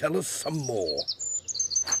come and tell us some more.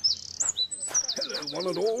 one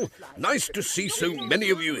and all. Nice to see so many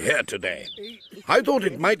of you here today. I thought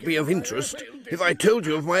it might be of interest if I told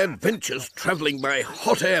you of my adventures travelling by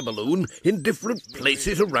hot air balloon in different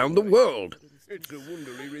places around the world.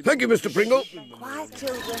 Thank you, Mr. Pringle. Quiet,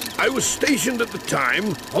 children. I was stationed at the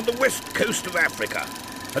time on the west coast of Africa,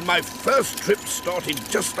 and my first trip started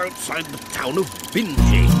just outside the town of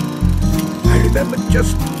Binji. I remember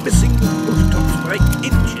just missing the rooftops by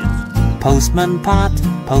inches. Postman Pat,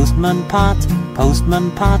 Postman Pat,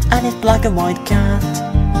 Postman Pat, and his black and white cat.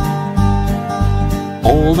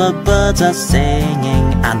 All the birds are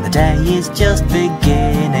singing, and the day is just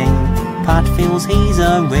beginning. Pat feels he's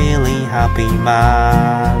a really happy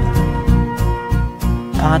man.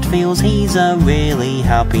 Pat feels he's a really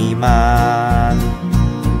happy man.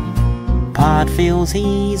 Pat feels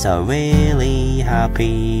he's a really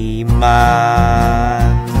happy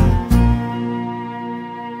man.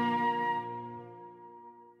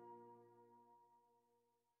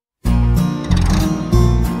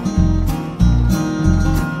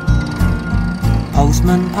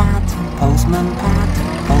 Postman Pat, Postman Pat,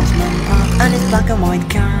 Postman Pat, and his black and white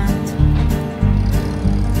cat.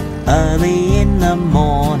 Early in the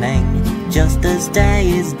morning, just as day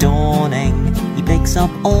is dawning, he picks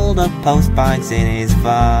up all the post bags in his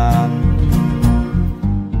van.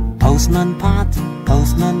 Postman Pat,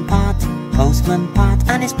 Postman Pat, Postman Pat,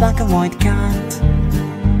 and his black and white cat.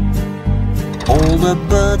 All the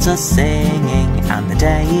birds are singing, and the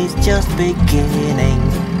day is just beginning.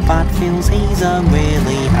 Pat feels he's a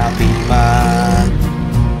really happy man.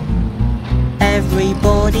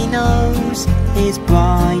 Everybody knows his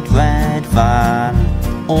bright red van.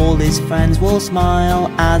 All his friends will smile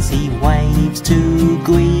as he waves to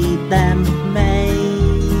greet them.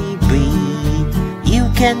 Maybe you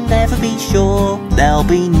can never be sure there'll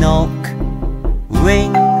be knock,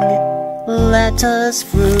 ring, letters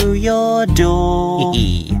through your door.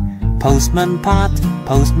 Postman Pat,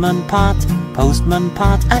 Postman Pat, Postman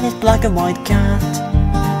Pat, and his black and white cat.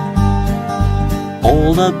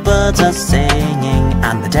 All the birds are singing,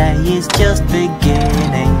 and the day is just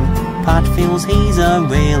beginning. Pat feels he's a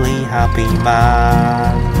really happy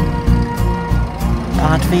man.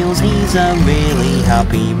 Pat feels he's a really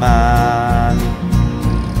happy man.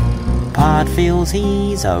 Pat feels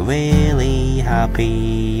he's a really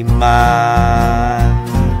happy man.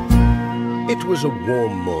 It was a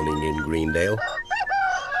warm morning in Greendale,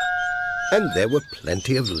 and there were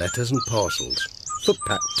plenty of letters and parcels for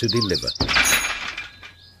Pat to deliver.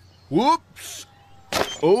 Whoops!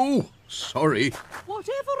 Oh, sorry.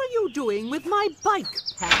 Whatever are you doing with my bike,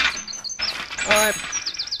 Pat?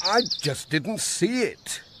 I just didn't see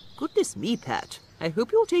it. Goodness me, Pat. I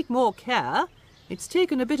hope you'll take more care. It's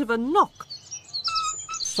taken a bit of a knock.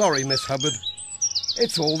 Sorry, Miss Hubbard.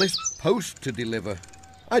 It's all this post to deliver.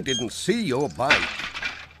 I didn't see your bike.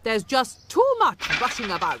 There's just too much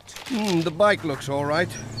rushing about. The bike looks all right.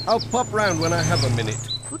 I'll pop round when I have a minute.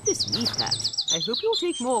 Goodness me, Pat. I hope you'll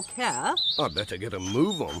take more care. I'd better get a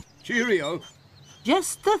move on. Cheerio.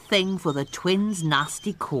 Just the thing for the twins'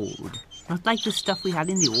 nasty cold. Not like the stuff we had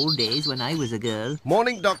in the old days when I was a girl.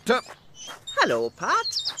 Morning, Doctor. Hello,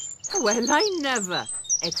 Pat. Well, I never.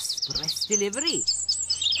 Express delivery.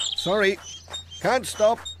 Sorry. Can't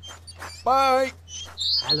stop. Bye.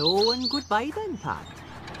 Hello and goodbye then, Pat.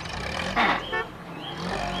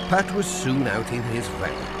 Pat was soon out in his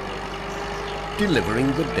van, delivering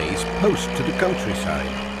the day's post to the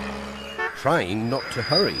countryside, trying not to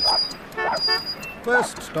hurry.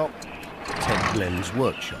 First stop, Ted Glenn's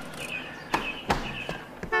workshop.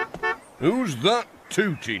 Who's that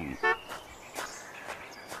tooting?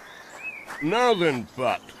 Now then,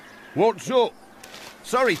 Pat, what's up?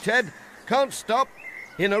 Sorry, Ted. Can't stop.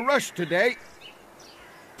 In a rush today.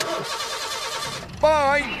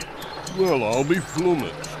 Bye! Well, I'll be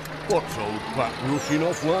flummoxed. What's old Pat rushing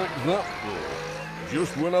off like that for?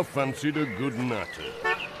 Just when I fancied a good natter.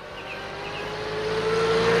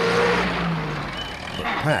 But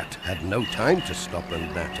Pat had no time to stop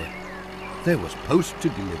and natter. There was post to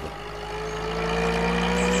deliver.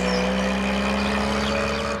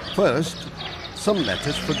 First, some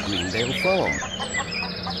letters for Greendale Farm.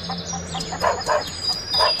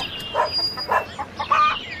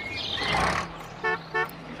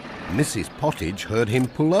 Mrs. Pottage heard him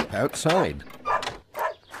pull up outside.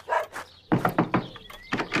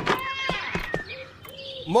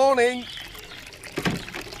 Morning!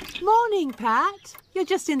 Morning, Pat. You're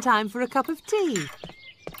just in time for a cup of tea.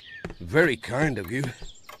 Very kind of you.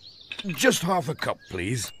 Just half a cup,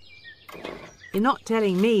 please. You're not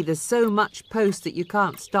telling me there's so much post that you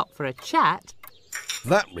can't stop for a chat?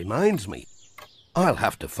 That reminds me. I'll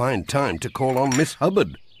have to find time to call on Miss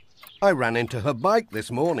Hubbard. I ran into her bike this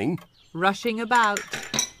morning. Rushing about.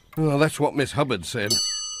 Oh, that's what Miss Hubbard said.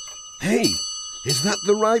 Hey, is that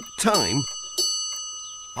the right time?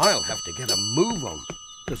 I'll have to get a move on.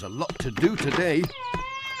 There's a lot to do today.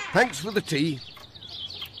 Thanks for the tea.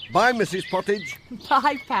 Bye, Mrs. Pottage.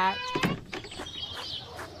 Bye, Pat.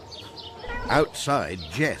 Outside,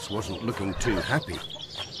 Jess wasn't looking too happy.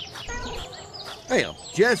 Hey up,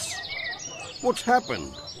 Jess. What's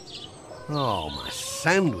happened? Oh, my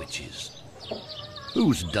sandwiches.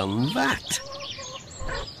 Who's done that?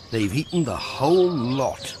 They've eaten the whole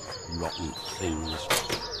lot. Rotten things.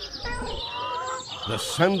 The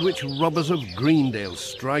sandwich robbers of Greendale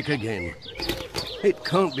strike again. It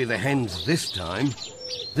can't be the hens this time.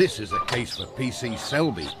 This is a case for P.C.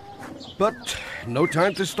 Selby. But no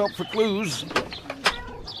time to stop for clues.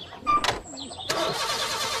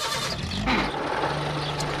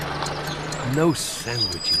 No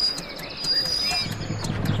sandwiches.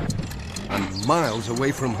 And miles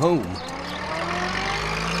away from home.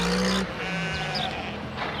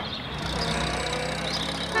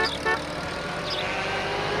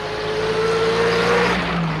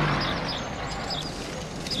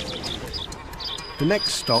 The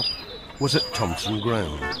next stop was at Thompson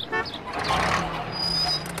Ground.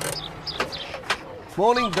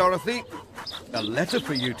 Morning, Dorothy. A letter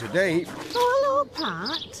for you today. Oh, hello,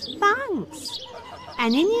 Pat. Thanks.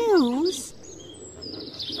 Any news?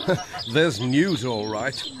 There's news, all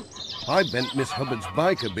right. I bent Miss Hubbard's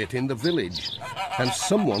bike a bit in the village, and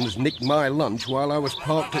someone's nicked my lunch while I was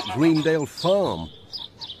parked at Greendale Farm.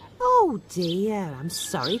 Oh, dear. I'm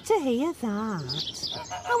sorry to hear that.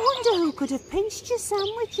 I wonder who could have pinched your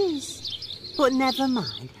sandwiches. But never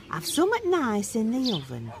mind. I've something nice in the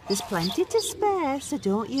oven. There's plenty to spare, so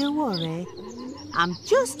don't you worry. I'm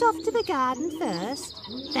just off to the garden first,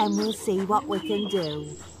 then we'll see what we can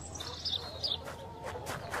do.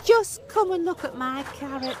 Just come and look at my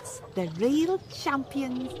carrots. They're real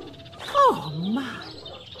champions. Oh, my.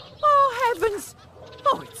 Oh, heavens.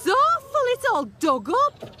 Oh, it's awful. It's all dug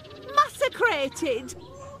up. Massacrated.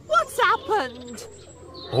 What's happened?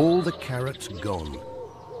 All the carrots gone.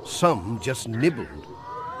 Some just nibbled.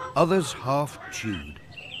 Others half chewed.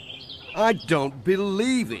 I don't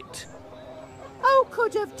believe it. Who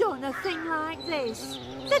could have done a thing like this?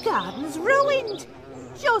 The garden's ruined.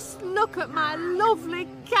 Just look at my lovely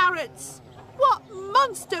carrots. What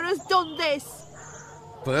monster has done this?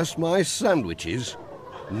 First my sandwiches,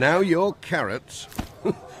 now your carrots.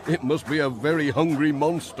 It must be a very hungry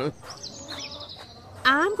monster.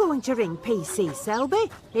 I'm going to ring P.C. Selby.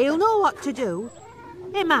 He'll know what to do.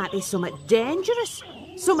 It might be something dangerous.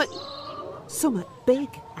 Something big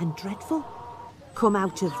and dreadful. Come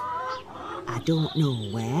out of I don't know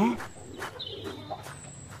where.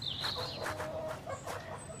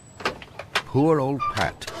 Poor old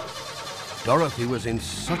Pat. Dorothy was in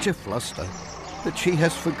such a fluster that she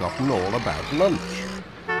has forgotten all about lunch.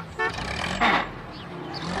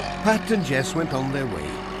 Pat and Jess went on their way,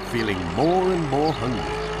 feeling more and more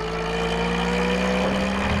hungry.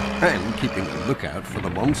 And keeping a lookout for the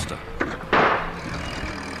monster.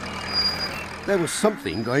 There was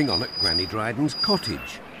something going on at Granny Dryden's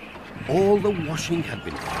cottage. All the washing had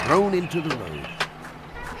been thrown into the road.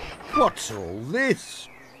 What's all this?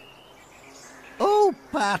 Oh,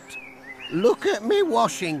 Pat, look at me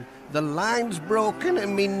washing. The line's broken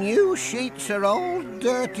and me new sheets are all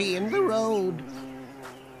dirty in the road.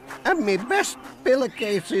 And me best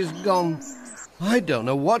pillowcase is gone. I don't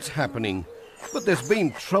know what's happening, but there's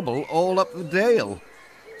been trouble all up the dale.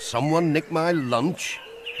 Someone nicked my lunch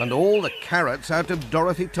and all the carrots out of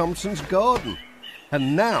Dorothy Thompson's garden.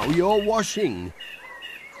 And now you're washing.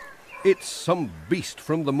 It's some beast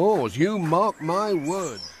from the moors, you mark my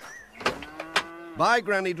word. Bye,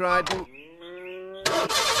 Granny Dryden.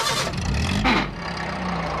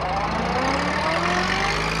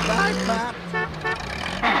 Bye, Pat.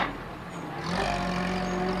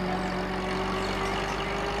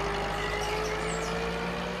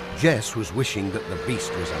 Jess was wishing that the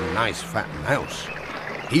beast was a nice fat mouse.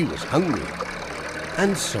 He was hungry.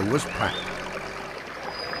 And so was Pat.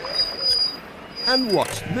 And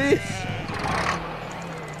what's this?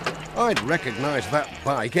 I'd recognise that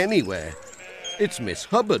bike anywhere. It's Miss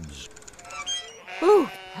Hubbard's. Oh,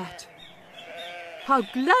 Pat. How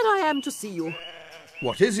glad I am to see you.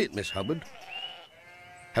 What is it, Miss Hubbard?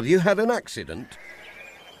 Have you had an accident?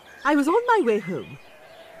 I was on my way home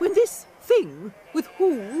when this thing with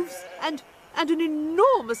hooves and an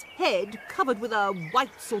enormous head covered with a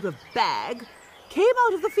white sort of bag came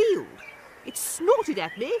out of the field. It snorted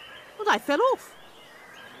at me and I fell off.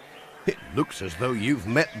 It looks as though you've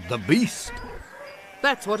met the beast.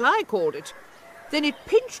 That's what I called it. Then it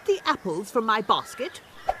pinched the apples from my basket,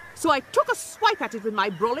 so I took a swipe at it with my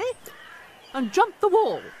brolly and jumped the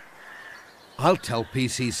wall. I'll tell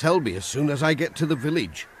PC Selby as soon as I get to the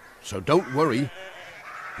village, so don't worry.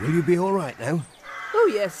 Will you be all right now?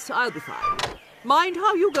 Oh, yes, I'll be fine. Mind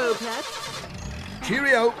how you go, Pat.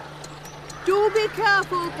 Cheerio! Do be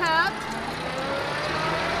careful, Pat.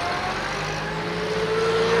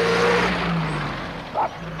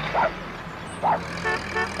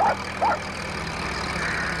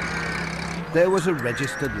 There was a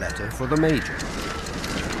registered letter for the Major.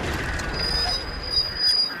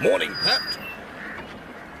 Morning, Pat.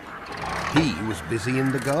 He was busy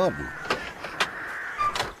in the garden.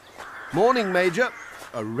 Morning, Major.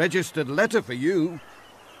 A registered letter for you.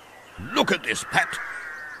 Look at this, Pat.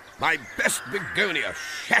 My best begonia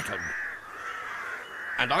shattered.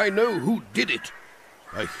 And I know who did it.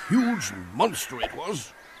 A huge monster it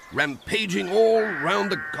was, rampaging all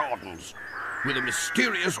round the gardens, with a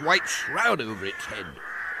mysterious white shroud over its head.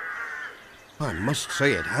 I must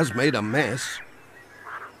say it has made a mess.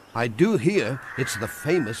 I do hear it's the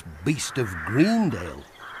famous beast of Greendale,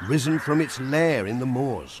 risen from its lair in the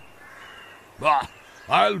moors. Ah,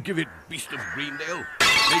 I'll give it beast of Greendale,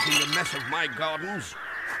 making a mess of my gardens.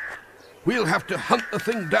 We'll have to hunt the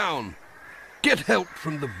thing down. Get help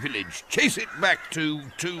from the village. Chase it back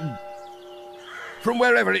from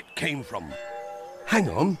wherever it came from. Hang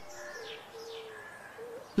on.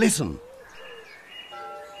 Listen.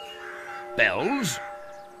 Bells?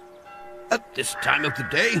 At this time of the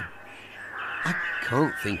day? I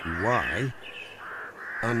can't think why.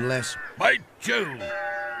 Unless... By Jove!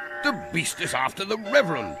 The beast is after the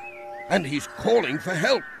Reverend, and he's calling for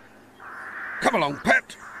help. Come along,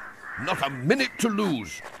 Pat. Not a minute to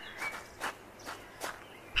lose.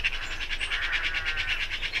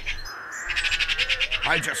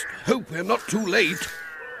 I just hope we're not too late.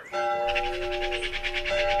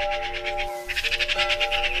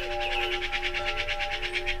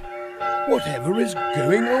 Whatever is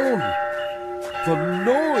going on? The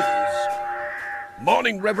noise.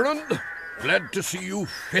 Morning, Reverend. Glad to see you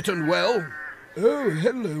fit and well. Oh,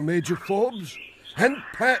 hello, Major Forbes. And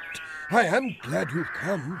Pat, I am glad you've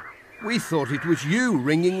come. We thought it was you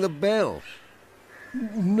ringing the bell.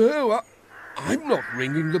 No, I'm not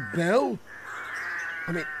ringing the bell.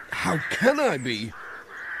 I mean, how can I be?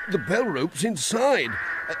 The bell rope's inside,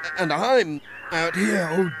 and I'm out here.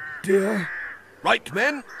 Oh, dear. Right,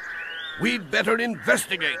 men. We'd better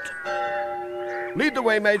investigate. Lead the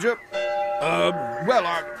way, Major. Well,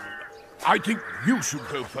 I think you should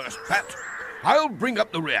go first, Pat. I'll bring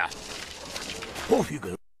up the rear. Off you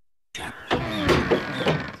go, chap.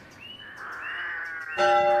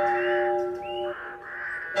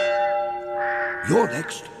 You're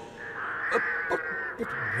next. But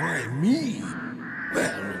why me?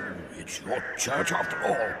 Well, it's your church after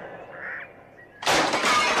all.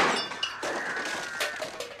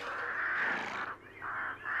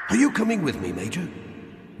 Are you coming with me, Major?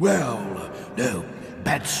 Well, no,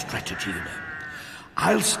 bad strategy.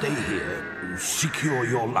 I'll stay here, secure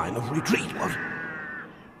your line of retreat, what?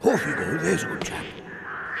 Off you go, there's a good chap.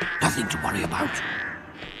 Nothing to worry about.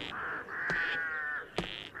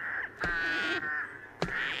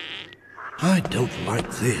 I don't like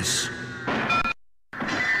this.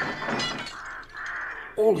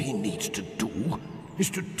 All he needs to do is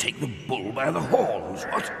to take the bull by the horns,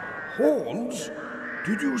 what? Horns?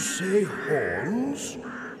 Did you say horns?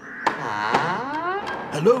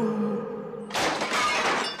 Hello?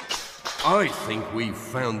 I think we've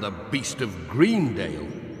found the beast of Greendale.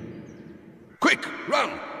 Quick,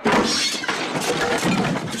 run!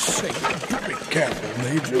 Say, be careful,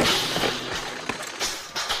 Major.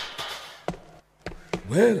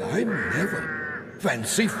 Well, I never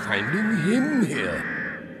fancy finding him here.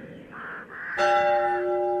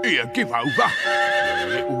 Here, give over, you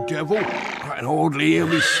little devil. I can hardly hear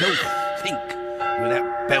myself think with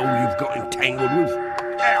that bell you've got entangled with.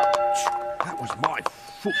 Ouch! That was my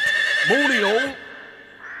foot. Morning, all.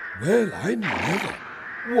 Well, I never.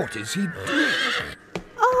 What is he doing?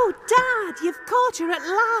 Oh, Dad, you've caught her at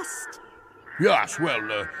last. Yes,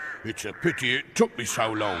 well, it's a pity it took me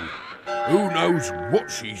so long. Who knows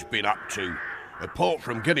what she's been up to, apart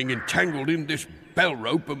from getting entangled in this bell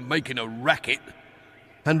rope and making a racket.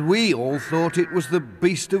 And we all thought it was the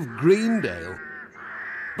beast of Greendale.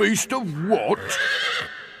 Beast of what?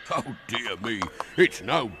 Oh, dear me, it's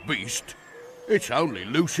no beast. It's only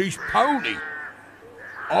Lucy's pony.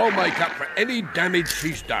 I'll make up for any damage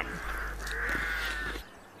she's done.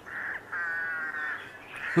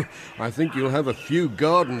 I think you'll have a few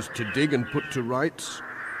gardens to dig and put to rights.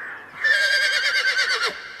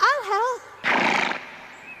 I'll help.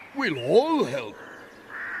 We'll all help.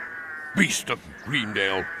 beast of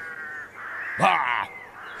Greendale. Ah,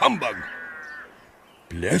 humbug!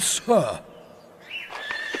 Bless her.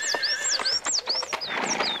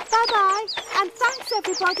 Bye-bye, and thanks,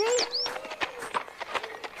 everybody.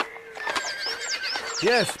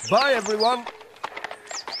 Yes, bye, everyone.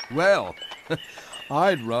 Well,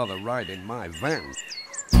 I'd rather ride in my van.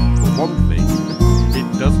 For one thing,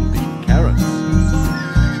 it doesn't eat carrots.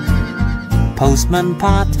 Postman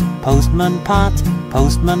Pat, Postman Pat,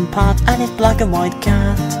 Postman Pat, and his black and white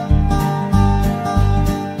cat.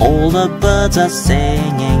 All the birds are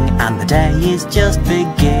singing, and the day is just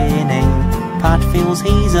beginning. Pat feels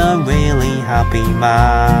he's a really happy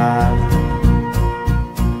man.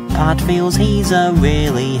 Pat feels he's a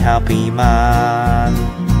really happy man.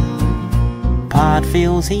 Pat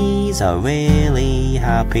feels he's a really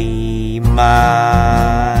happy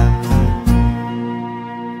man.